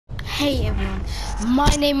Hey everyone, my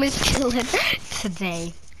name is Dylan.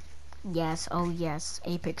 Today, yes, oh yes,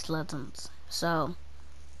 Apex Legends. So,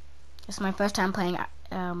 it's my first time playing.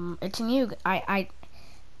 It's a new. I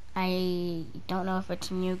don't know if it's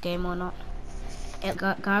a new game or not.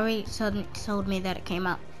 Gary told me that it came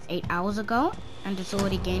out 8 hours ago, and it's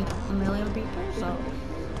already gained a million people. So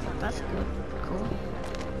that's good, cool.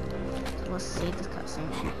 So let's see this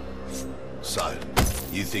cutscene. So,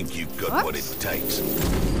 you think you've got what it takes?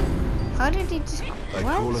 How did he just... They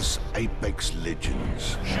call us Apex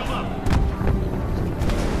Legends.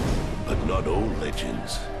 But not all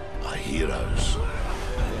legends are heroes.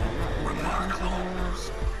 Remarkable.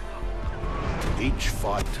 Each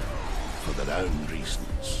fight for their own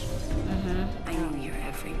reasons. I know your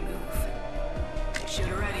every move.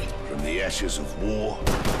 Shoot ready. From the ashes of war,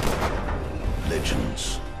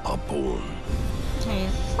 legends are born. Hey,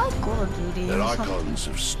 it's like Call of Duty. They're icons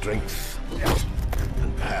of strength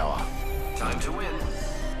and power. Time to win.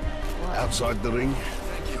 Outside the ring,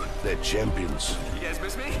 Thank you. they're champions. You guys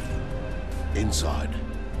miss me? Inside,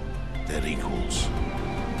 they're equals.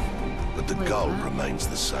 But the goal remains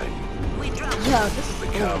the same. We drop. Yo, this is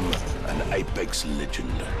Become an Apex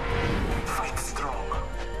legend. Fight strong.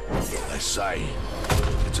 They say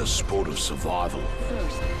it's a sport of survival.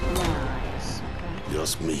 nice. You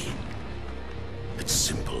ask me, it's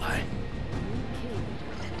simple, eh?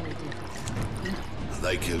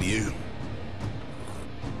 They kill you,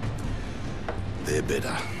 they're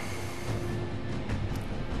better.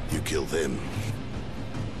 You kill them,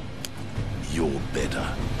 you're better.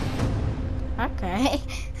 Okay.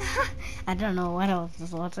 I don't know what else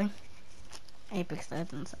is watching. Apex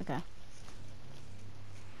Legends. Okay.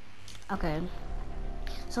 Okay.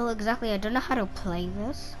 So exactly, I don't know how to play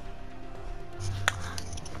this.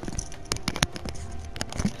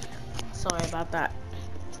 Sorry about that.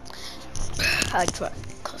 I tried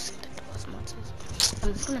closing the door as much as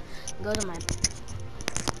I'm just gonna go to my.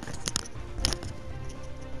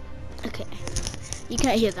 Okay. You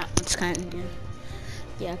can't hear that much, kind of.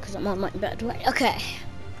 Yeah, because I'm on my bed, right? Okay.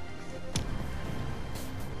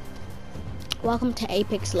 Welcome to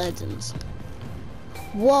Apex Legends.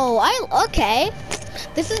 Whoa, okay.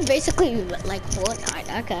 This is basically like Fortnite,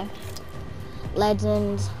 okay.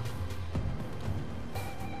 Legends.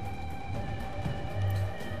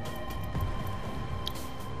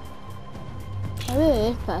 Who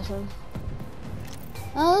is this person?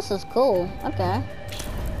 Oh, this is cool, okay.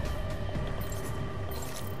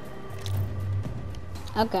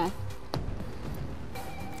 Okay.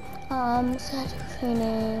 Set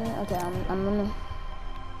training. Okay, I'm gonna.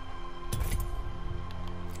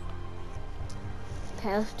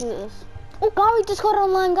 Okay, let's do this. Oh, Gari just got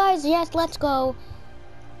online, guys. Yes, let's go.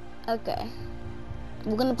 Okay.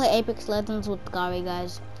 We're gonna play Apex Legends with Gari,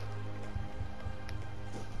 guys.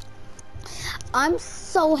 I'm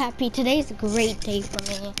so happy. Today's a great day for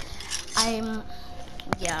me.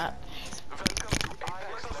 Yeah.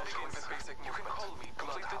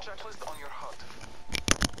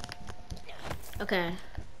 Okay.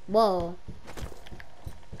 Whoa.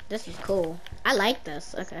 This is cool. I like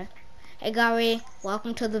this. Okay. Hey Gary,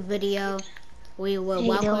 welcome to the video. We were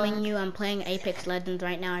welcoming you. I'm playing Apex Legends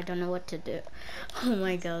right now. I don't know what to do. Oh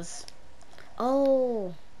my gosh.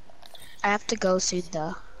 Oh. I have to go soon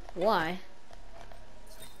though. Why?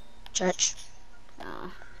 Church.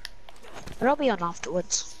 Oh. But I'll be on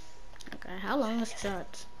afterwards. Okay. How long is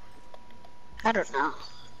church? I don't know.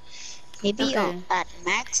 Maybe at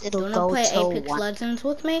max it'll Do you go wanna play till Apex 1. Legends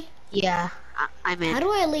with me? Yeah, I'm in. How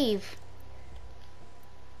do I leave?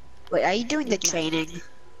 Wait, are you doing the training?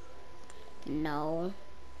 No.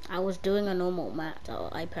 I was doing a normal match. So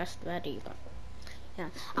I pressed ready. But yeah.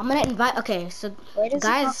 I'm gonna invite. Okay, so Why does it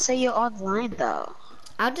not guys, say you're online though?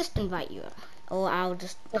 I'll just invite you. Or I'll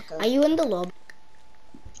just. Okay. Are you in the lobby?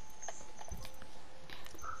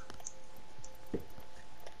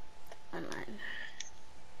 Online.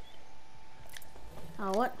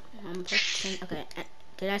 Oh, what? Okay.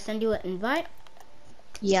 Did I send you an invite?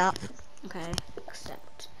 Yeah. Okay.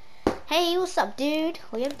 Accept. Hey, what's up, dude?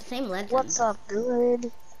 We have the same legend. What's up,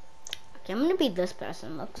 good? Okay, I'm gonna be this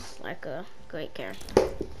person. Looks like a great character.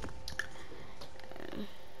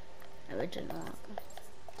 Original.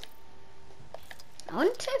 I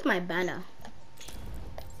want to change my banner.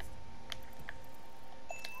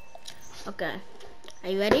 Okay. Are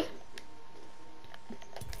you ready?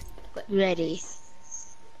 Ready.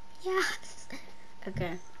 Yeah.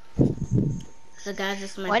 Okay. So guys,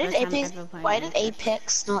 this is my Why first did time Apex? ever playing Why did Apex.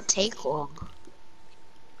 Apex not take long?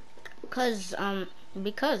 Because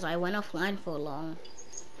I went offline for long.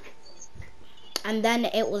 and then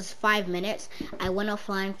it was 5 minutes. I went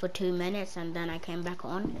offline for 2 minutes, and then I came back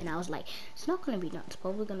on, and I was like, it's not gonna be done. It's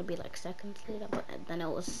probably gonna be like seconds later, but then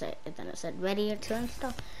it said ready to and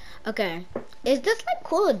stuff. Okay, is this like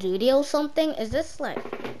Call of Duty or something? Is this like?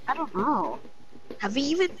 I don't know. Have we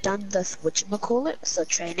even done the whatchamacallit, the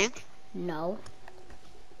training? No,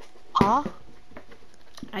 Huh?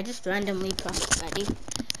 I just randomly pressed ready.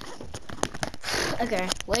 Okay,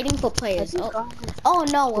 waiting for players. Oh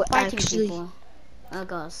no, we're fighting people. Oh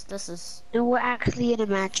gosh, this is. No, we're actually in a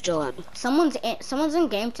match, Dylan. Someone's in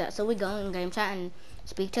game chat, so we go in game chat and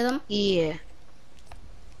speak to them. Yeah.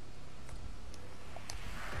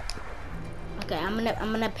 Okay, I'm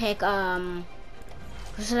gonna pick who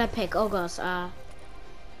should I pick? Oh gosh, I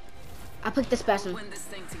picked this person. Win this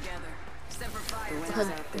thing together. Semper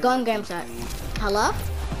Fi. Go in game chat. Hello?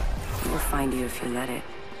 We'll find you if you let it.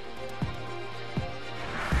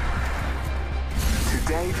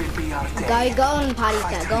 Today will be our day. Go in potty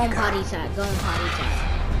chat. Go in potty chat. Go in potty chat.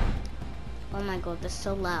 Oh my god, that's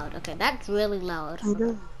so loud. Okay, that's really loud. I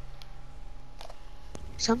know.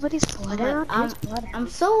 Somebody's blood out. I'm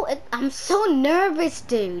so nervous,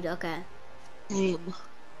 dude. Okay. Damn.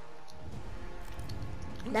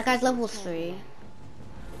 That guy's level 3.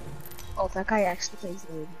 Oh, that guy actually plays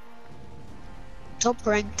good. Top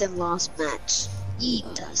ranked in last match. He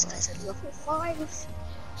does. Guys at level 5.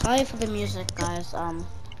 Sorry for the music, guys. Okay.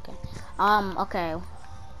 Okay.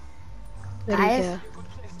 Where do we go?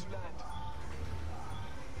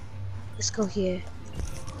 Let's go here.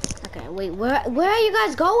 Okay, wait. Where are you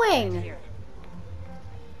guys going?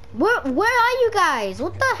 Where are you guys?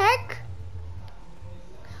 What the heck?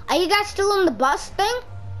 Are you guys still on the bus thing?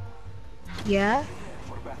 Yeah.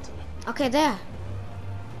 Okay, there.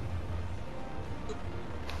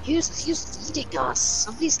 Who's leading us?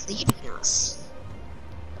 Somebody's leading us.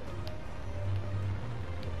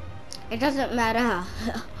 It doesn't matter.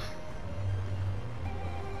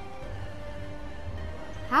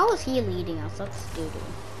 How is he leading us? Let's do it.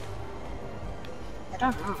 I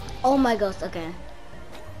don't know. Oh my gosh, okay.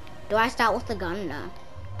 Do I start with the gun? No.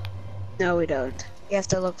 No, we don't. You have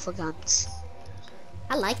to look for guns.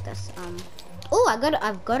 I like this. Oh, I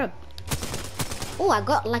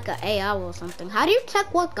got like an AR or something. How do you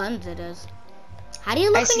check what guns it is? How do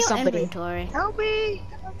you look in your inventory? Help me!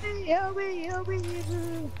 Help me! Help me! Help me!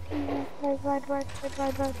 Right.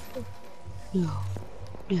 No.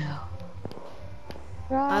 No.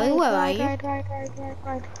 Where are you? Right.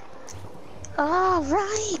 Oh,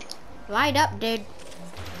 right! Right up, dude.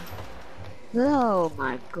 Oh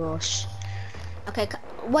my gosh. Okay,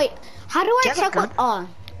 wait. How do I Do you have a check what? gun?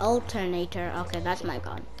 Oh, alternator. Okay, that's my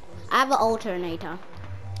gun. I have an alternator.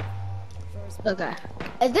 Okay.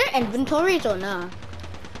 Is there inventories or no?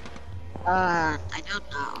 I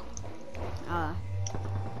don't know.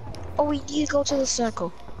 Oh, we need to go to the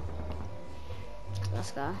circle.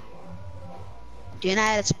 Let's go. Do you know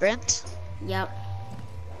how to sprint? Yep.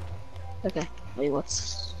 Okay. Wait,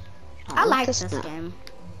 what's... I like this game.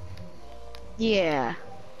 Yeah.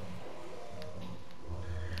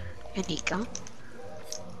 Any gun?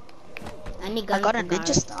 Any gun? I got a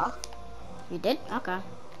ninja star. You did? Okay.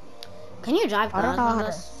 Can you drive cars I don't know on how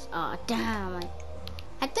this? Oh, damn.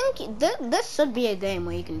 I think this should be a game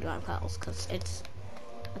where you can drive cars, because it's...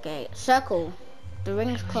 Okay, circle. The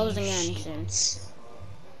ring's closing in soon.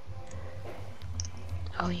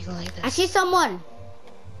 Oh, you go like this. I see someone!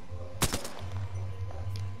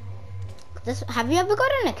 Have you ever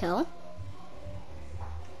gotten a kill?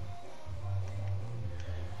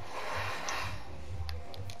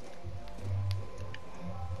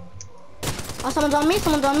 Oh, someone's on me,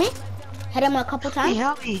 Hit him a couple times.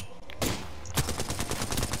 Help me.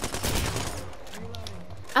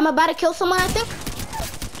 I'm about to kill someone, I think.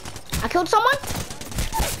 I killed someone?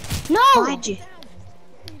 No! Behind you.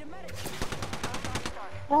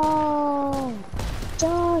 Oh,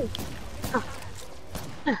 die.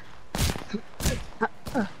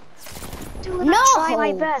 Dude, No! I'm trying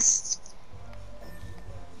my best.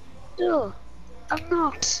 Dude, I'm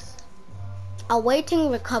not. Awaiting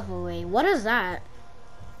recovery. What is that?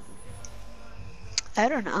 I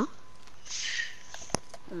don't know.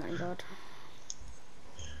 Oh my god.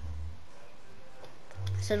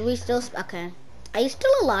 Should we still... Okay. Are you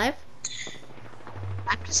still alive?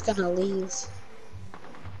 I'm just gonna leave.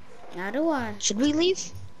 How do I? Should we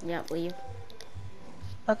leave? Yeah, leave.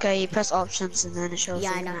 Okay, you press options and then it shows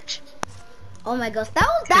Yeah, the I know. match. Oh my gosh, I'm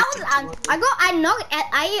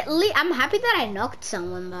happy that I knocked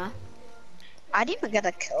someone though. I didn't even get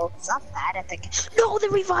a kill because I'm bad at the game. No,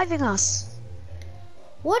 they're reviving us.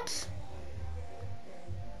 What?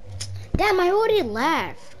 Damn, I already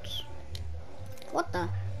left. What the?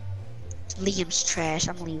 Liam's trash.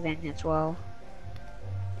 I'm leaving as well.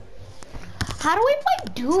 How do we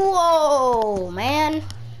play duo, man?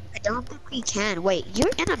 I don't think we can. Wait,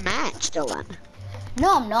 you're in a match, Dylan.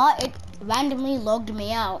 No, I'm not. It randomly logged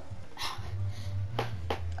me out.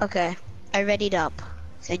 Okay, I readied up.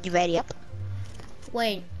 Can you ready up?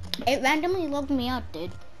 Wait, it randomly logged me out,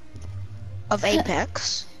 dude. Of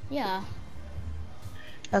Apex? Yeah.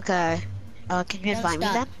 Okay. Can you invite me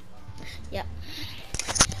then? Yep.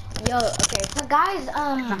 Yo, okay, so guys,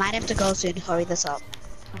 I might have to go soon. Hurry this up.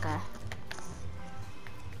 Okay.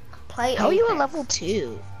 Play How are you a Apex. level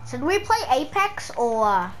 2? Should we play Apex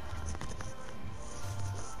or...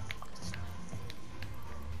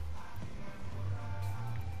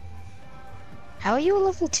 How are you a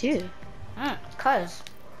level 2? Cause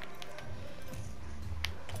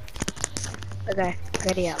Okay,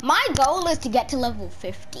 ready up. my goal is to get to level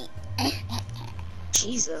 50.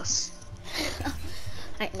 Jesus.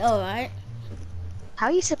 I know, right? How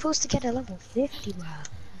are you supposed to get a level 50, bro?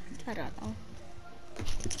 I don't know.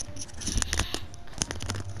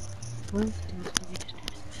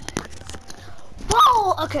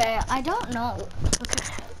 Whoa, okay, I don't know. Okay.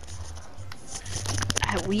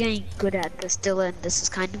 We ain't good at this, Dylan. This is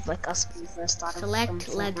kind of like us when we first started. Select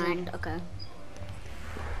legend, okay.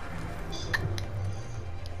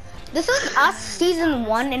 This is us season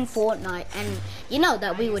 1 in Fortnite, and you know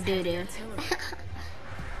that we would do this.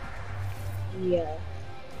 Yeah.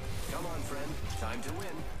 Come on, friend. Time to win.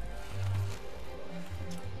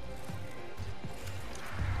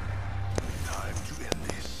 Time to end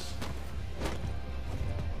this.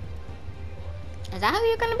 Is that how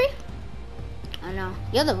you're gonna be? I know.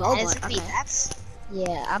 You're the robot. Okay.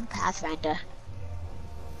 Yeah, I'm Pathfinder.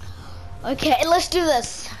 Okay, let's do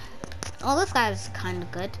this. Oh, this guy's kind of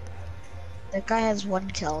good. That guy has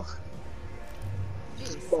 1 kill.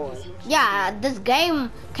 Boy. Yeah, this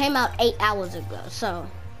game came out 8 hours ago, so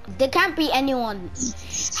there can't be anyone.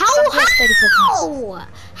 How?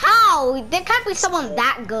 There can't be someone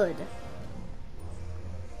that good.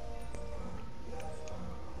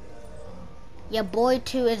 Your boy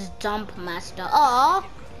too is jump master. Oh,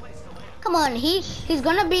 come on, he's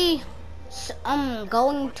gonna be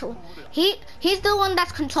going to he's the one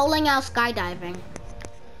that's controlling our skydiving.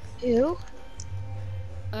 Who?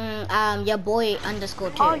 Your boy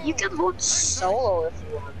 _2. Oh, you can launch solo if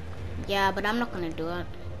you want. Yeah, but I'm not gonna do it.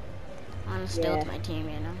 I'm still with my team,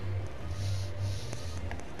 you know.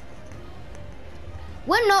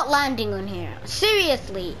 We're not landing on here.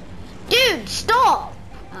 Seriously. Dude, stop!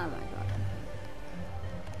 Oh my god.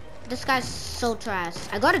 This guy's so trash.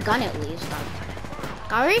 I got a gun at least.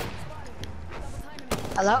 Gary?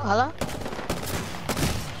 Hello?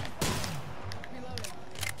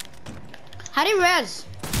 How do you res?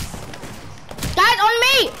 Guys, on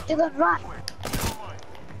me! Dylan, run!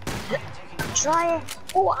 Try it.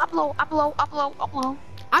 Oh, I'm low.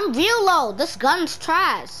 I'm real low. This gun's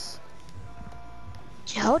trash.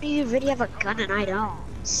 How do you really have a gun and I don't?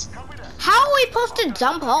 How are we supposed to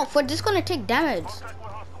jump off? We're just gonna take damage.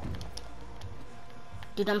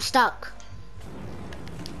 Dude, I'm stuck.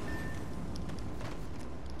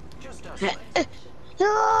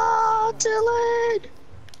 No, Dylan!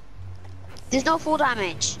 There's no full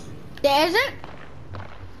damage. There isn't? Oh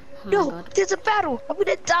my No, God. there's a battle. I'm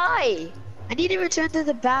gonna die. I need to return to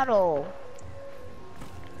the battle.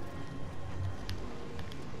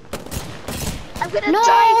 I'm gonna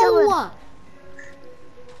die, Dylan.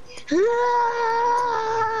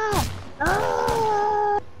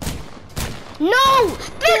 No!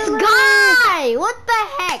 This Dylan. guy! What the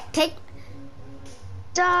heck?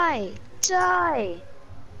 Die!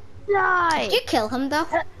 Did you kill him though?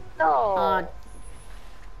 No.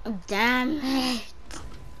 Oh, damn it.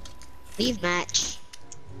 Leave match.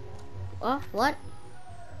 Oh, what?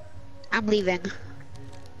 I'm leaving.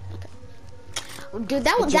 Dude,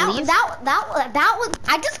 that was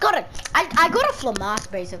I just got a I got a flamas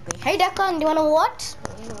basically. Hey Declan, do you wanna watch?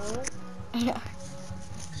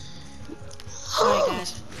 Alright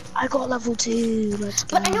guys. I got level 2. Let's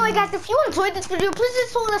go. But anyway guys, if you enjoyed this video, please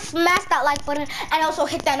just want to smash that like button and also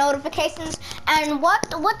hit that notifications. And what's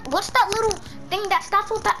that little thing that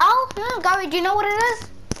starts with the L? Gary, do you know what it is?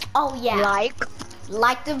 Oh yeah.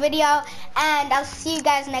 Like the video, and I'll see you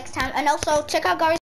guys next time. And also check out Gary's